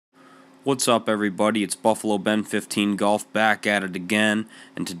What's up, everybody? It's Buffalo Ben 15 Golf back at it again,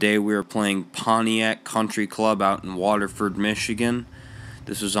 and today we are playing Pontiac Country Club out in Waterford, Michigan.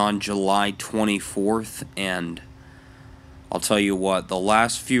 This is on July 24th, and I'll tell you what, the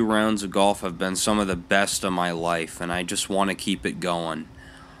last few rounds of golf have been some of the best of my life, and I just want to keep it going.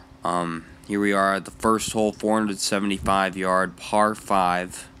 Here we are at the first hole, 475-yard par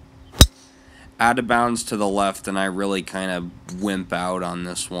 5. Out of bounds to the left, and I really kind of wimp out on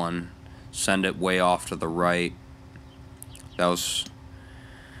this one. Send it way off to the right. That was,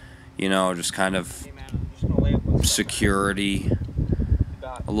 just kind of security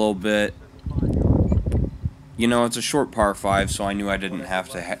a little bit. It's a short par 5, so I knew I didn't have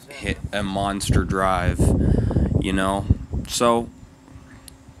to hit a monster drive, So,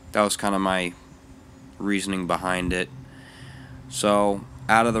 that was kind of my reasoning behind it. So,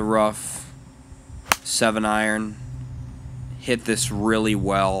 out of the rough, 7-iron, hit this really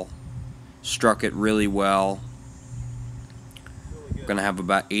well. Struck it really well. We're gonna have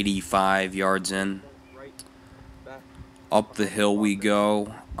about 85 yards in. Up the hill we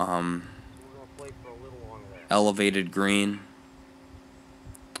go. Elevated green.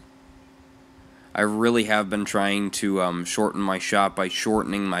 I really have been trying to shorten my shot by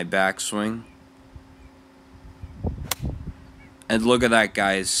shortening my backswing. And look at that,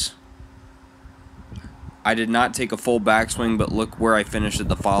 guys. I did not take a full backswing, but look where I finished at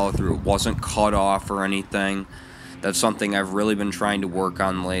the follow-through. It wasn't cut off or anything. That's something I've really been trying to work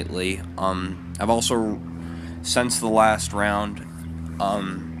on lately. I've also, since the last round,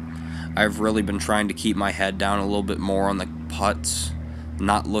 I've really been trying to keep my head down a little bit more on the putts,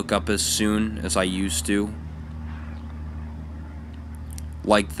 not look up as soon as I used to.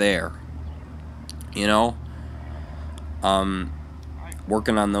 Like there.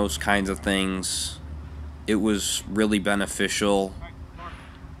 Working on those kinds of things. It was really beneficial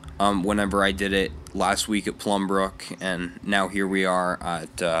whenever I did it last week at Plumbrook, and now here we are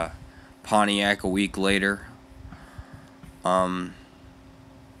at Pontiac a week later.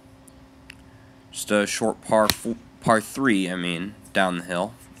 Just a short par 3, down the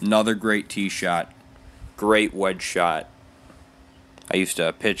hill. Another great tee shot. Great wedge shot. I used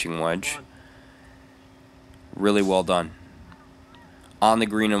to pitching wedge. Really well done. On the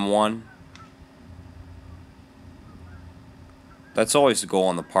green in 1. That's always the goal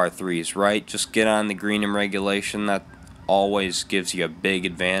on the par 3s, right? Just get on the green in regulation. That always gives you a big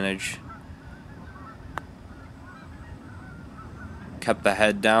advantage. Kept the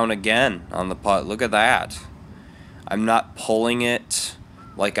head down again on the putt. Look at that. I'm not pulling it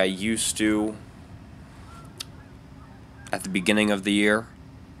like I used to at the beginning of the year.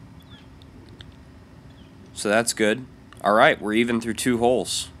 So that's good. Alright, we're even through 2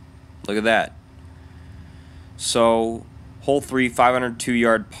 holes. Look at that. So, hole 3,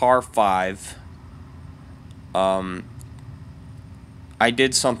 502-yard par 5. I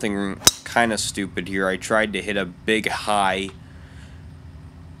did something kind of stupid here. I tried to hit a big high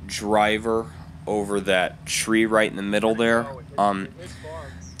driver over that tree right in the middle there.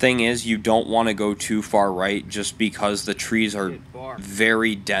 Thing is, you don't want to go too far right just because the trees are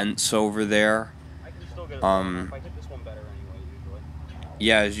very dense over there.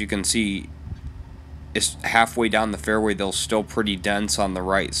 Yeah, as you can see, it's halfway down the fairway, they're still pretty dense on the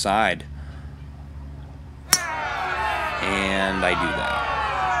right side. And I do that.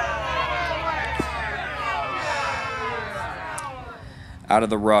 Out of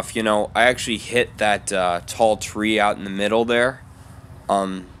the rough, I actually hit that tall tree out in the middle there.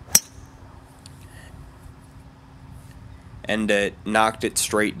 And it knocked it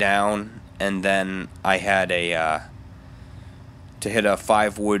straight down, and then I had to hit a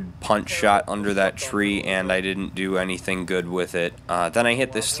 5-wood punch shot under that tree, and I didn't do anything good with it. Then I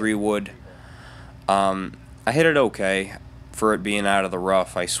hit this 3-wood. I hit it okay for it being out of the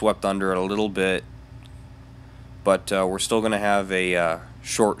rough. I swept under it a little bit, but we're still going to have a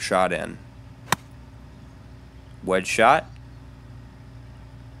short shot in. Wedge shot.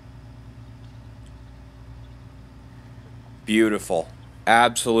 Beautiful.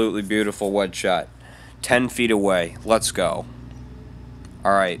 Absolutely beautiful wedge shot. 10 feet away. Let's go.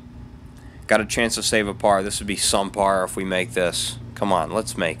 Alright, got a chance to save a par. This would be some par if we make this. Come on,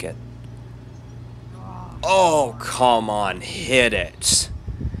 let's make it. Oh, come on, hit it.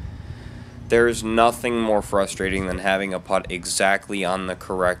 There's nothing more frustrating than having a putt exactly on the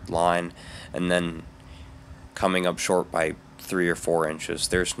correct line and then coming up short by 3 or 4 inches.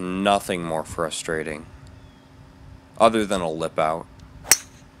 There's nothing more frustrating other than a lip out.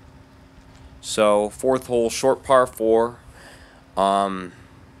 So, 4th hole, short par 4.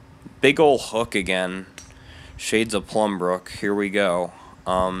 Big ol' hook again. Shades of Plumbrook. Here we go.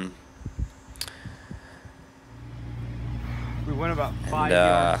 We went about 5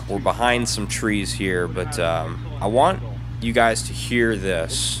 yards. We're behind some trees here, but I want you guys to hear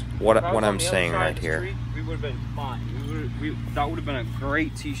this. What I'm saying right here. We would have been fine. That would have been a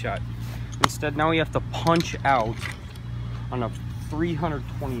great tee shot. Instead, now we have to punch out on a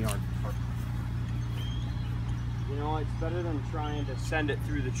 320-yard putt. You know, it's better than trying to send it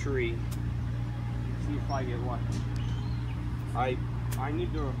through the tree. See if I get lucky. I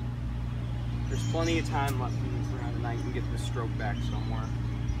need to. There's plenty of time left in this round, and I can get this stroke back somewhere.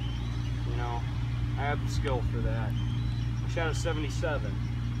 You know, I have the skill for that. I shot a 77.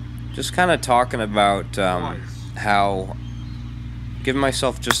 Just kind of talking about how giving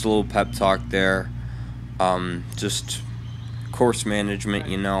myself just a little pep talk there. Just course management,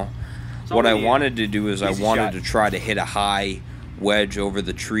 you know. What I wanted to do is I wanted to try to hit a high wedge over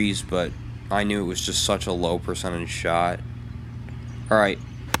the trees, but I knew it was just such a low percentage shot. Alright,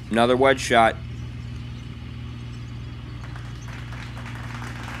 another wedge shot.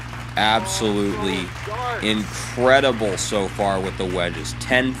 Absolutely incredible so far with the wedges.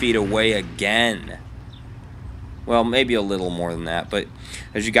 10 feet away again. Well, maybe a little more than that, but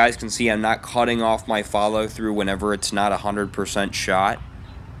as you guys can see, I'm not cutting off my follow through whenever it's not 100% shot,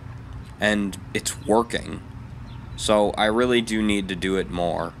 and it's working. So I really do need to do it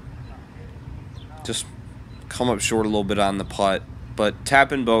more. Just come up short a little bit on the putt, but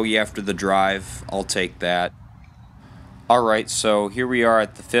tap and bogey after the drive, I'll take that. Alright, so here we are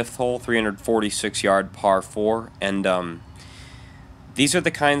at the 5th hole, 346-yard par 4, and these are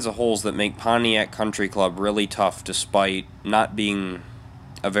the kinds of holes that make Pontiac Country Club really tough despite not being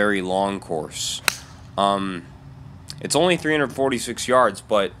a very long course. It's only 346 yards,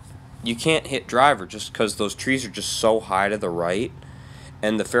 but you can't hit driver just because those trees are just so high to the right,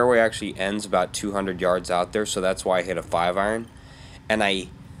 and the fairway actually ends about 200 yards out there, so that's why I hit a 5-iron, and I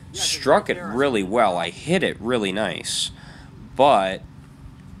struck it really well. I hit it really nice, but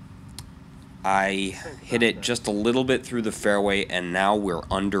I hit it just a little bit through the fairway, and now we're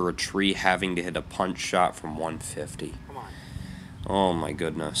under a tree having to hit a punch shot from 150. Oh my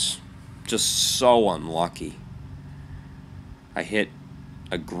goodness. Just so unlucky. I hit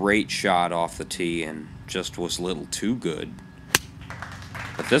a great shot off the tee and just was a little too good.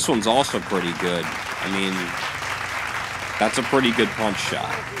 But this one's also pretty good. I mean, that's a pretty good punch shot.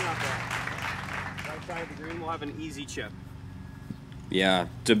 Right side of the green, we'll have an easy chip. Yeah,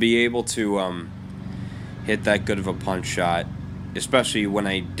 to be able to hit that good of a punch shot, especially when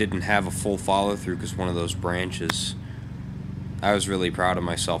I didn't have a full follow-through because one of those branches, I was really proud of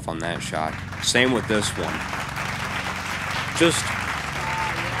myself on that shot. Same with this one. Just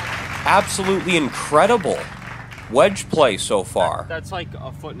absolutely incredible wedge play so far. That's like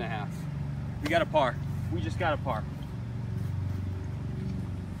a 1.5 feet. We got a par. We just got a par.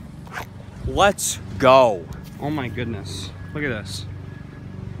 Let's go. Oh my goodness. Look at this.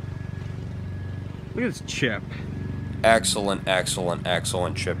 Look at this chip. Excellent, excellent,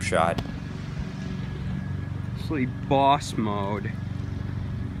 excellent chip shot. Absolutely boss mode.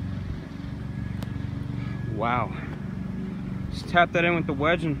 Wow. Just tap that in with the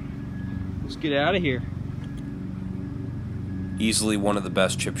wedge and let's get out of here. Easily one of the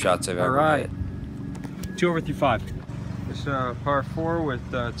best chip shots I've ever hit. 2 over through 5. It's par 4 with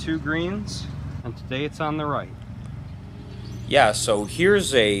 2 greens, and today it's on the right. Yeah, so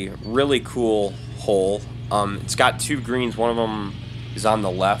here's a really cool hole. It's got 2 greens. One of them is on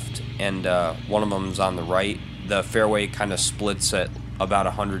the left, and one of them is on the right. The fairway kind of splits at about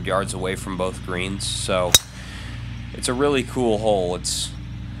 100 yards away from both greens, so it's a really cool hole. It's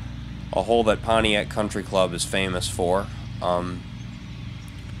a hole that Pontiac Country Club is famous for. I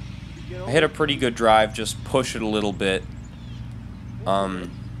hit a pretty good drive, just push it a little bit,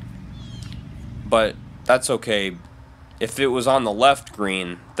 but that's okay. If it was on the left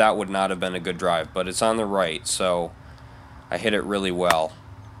green, that would not have been a good drive, but it's on the right, so I hit it really well.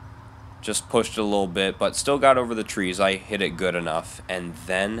 Just pushed it a little bit, but still got over the trees. I hit it good enough. And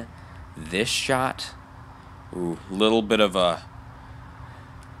then this shot, ooh, little bit of a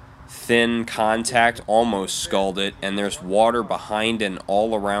thin contact, almost sculled it, and there's water behind and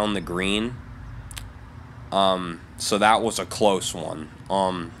all around the green. So that was a close one.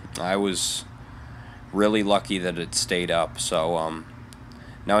 I was really lucky that it stayed up. So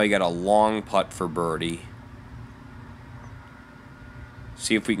now we got a long putt for birdie.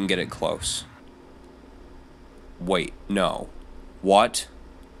 See if we can get it close. Wait, no. What?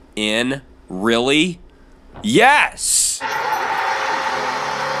 In? Really? Yes!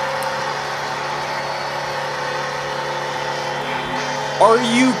 Are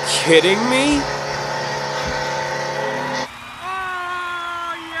you kidding me?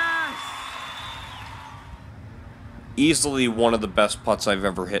 Oh, yes! Easily one of the best putts I've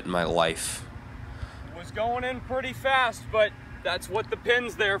ever hit in my life. Was going in pretty fast, but that's what the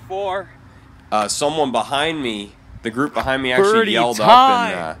pin's there for. Someone behind me, the group behind me actually Birdie yelled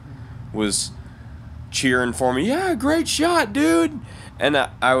time. up and was cheering for me. Yeah, great shot, dude. And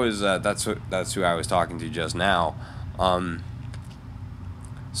I was that's who I was talking to just now.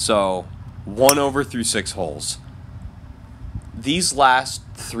 So 1 over through 6 holes. These last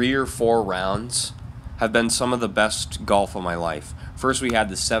 3 or 4 rounds have been some of the best golf of my life. First we had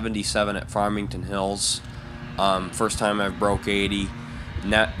the 77 at Farmington Hills. First time I broke 80.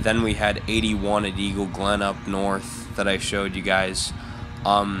 Then we had 81 at Eagle Glen up north that I showed you guys.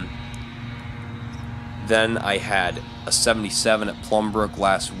 Then I had a 77 at Plumbrook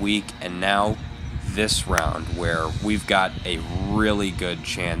last week, and now this round where we've got a really good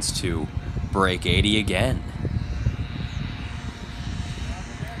chance to break 80 again.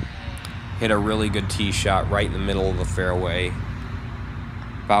 Hit a really good tee shot right in the middle of the fairway,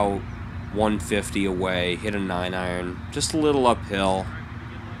 about 150 away, hit a 9-iron, just a little uphill.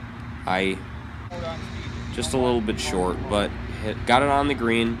 Just a little bit short, but got it on the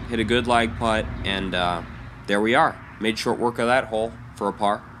green, hit a good lag putt, and there we are. Made short work of that hole for a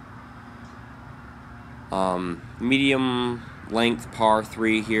par. Medium length par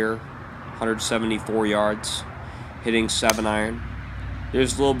 3 here, 174 yards, hitting 7-iron.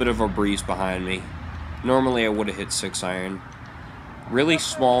 There's a little bit of a breeze behind me. Normally I would have hit 6-iron. Really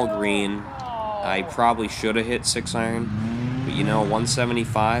small green. I probably should have hit 6-iron, but you know,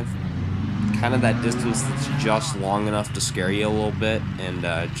 175, kind of that distance that's just long enough to scare you a little bit, and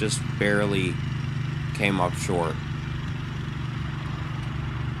just barely came up short.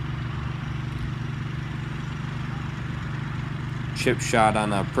 Chip shot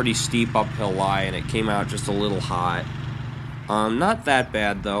on a pretty steep uphill lie, and it came out just a little hot. Not that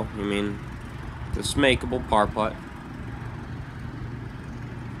bad though. I mean, this makeable par putt.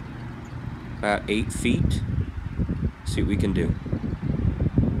 About 8 feet. See what we can do.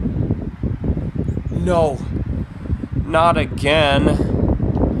 No, not again.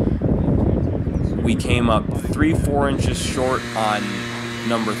 We came up 3-4 inches short on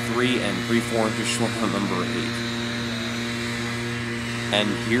number 3 and 3-4 inches short on number 8. And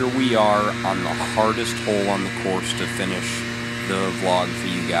here we are on the hardest hole on the course to finish the vlog for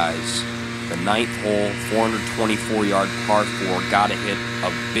you guys. The 9th hole, 424-yard par 4. Gotta hit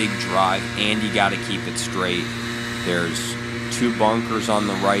a big drive, and you gotta keep it straight. There's 2 bunkers on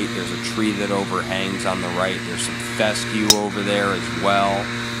the right. There's a tree that overhangs on the right. There's some fescue over there as well.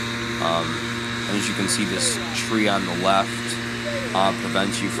 And as you can see, this tree on the left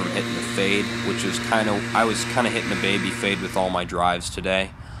prevents you from hitting the fade, which is I was kind of hitting a baby fade with all my drives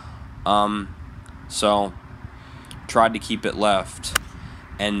today. So tried to keep it left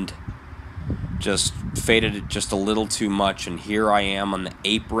and just faded it just a little too much, and here I am on the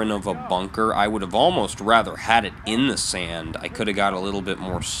apron of a bunker. I would have almost rather had it in the sand. I could have got a little bit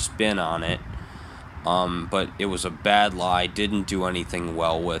more spin on it, but it was a bad lie. Didn't do anything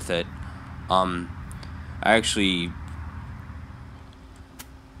well with it. I actually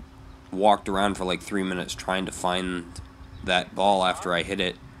walked around for like 3 minutes trying to find that ball after I hit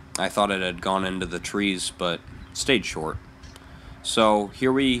it. I thought it had gone into the trees, but stayed short. So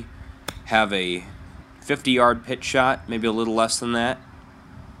here we have a 50-yard pitch shot, maybe a little less than that.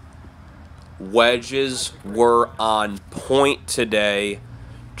 Wedges were on point today.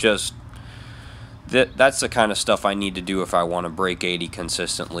 Just that's the kind of stuff I need to do if I want to break 80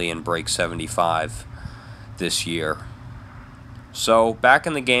 consistently and break 75 this year. So back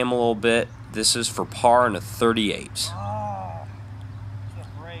in the game a little bit. This is for par and a 38. Oh, it's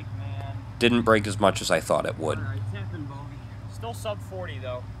a break, man. Didn't break as much as I thought it would. Still sub 40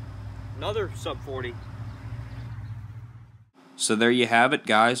 though. Another sub 40. So there you have it,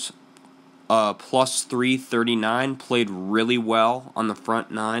 guys. Plus 339, played really well on the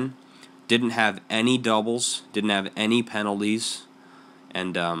front 9. Didn't have any doubles, didn't have any penalties,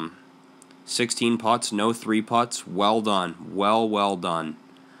 and 16 putts, no 3 putts. Well done, well done.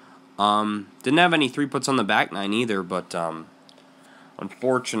 Didn't have any 3 putts on the back 9 either, but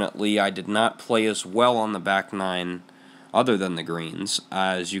unfortunately I did not play as well on the back 9 other than the greens.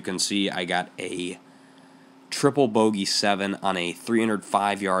 As you can see, I got a triple bogey 7 on a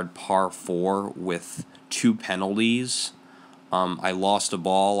 305-yard par 4 with 2 penalties. I lost a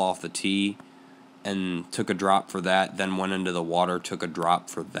ball off the tee and took a drop for that, then went into the water, took a drop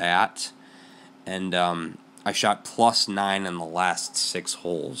for that, and I shot plus 9 in the last 6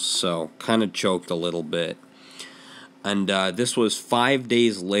 holes, so kind of choked a little bit. And this was 5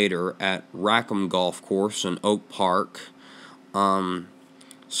 days later at Rackham Golf Course in Oak Park.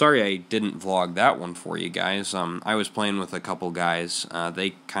 Sorry I didn't vlog that one for you guys. I was playing with a couple guys.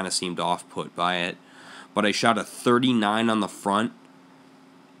 They kind of seemed off-put by it. But I shot a 39 on the front,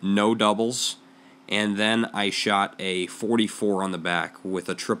 no doubles, and then I shot a 44 on the back with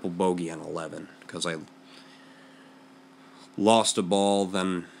a triple bogey on 11 because I lost a ball,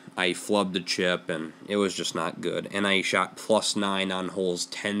 then I flubbed a chip, and it was just not good. And I shot +9 on holes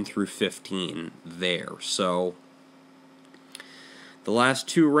 10 through 15 there. So the last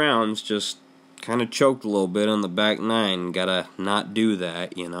 2 rounds just kind of choked a little bit on the back 9. Gotta not do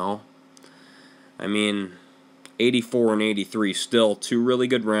that, you know. I mean, 84 and 83, still 2 really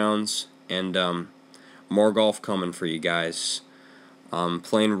good rounds, and more golf coming for you guys.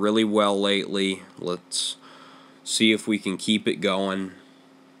 Playing really well lately. Let's see if we can keep it going.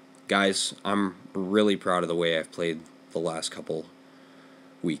 Guys, I'm really proud of the way I've played the last couple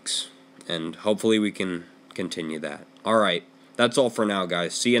weeks, and hopefully we can continue that. Alright, that's all for now,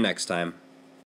 guys. See you next time.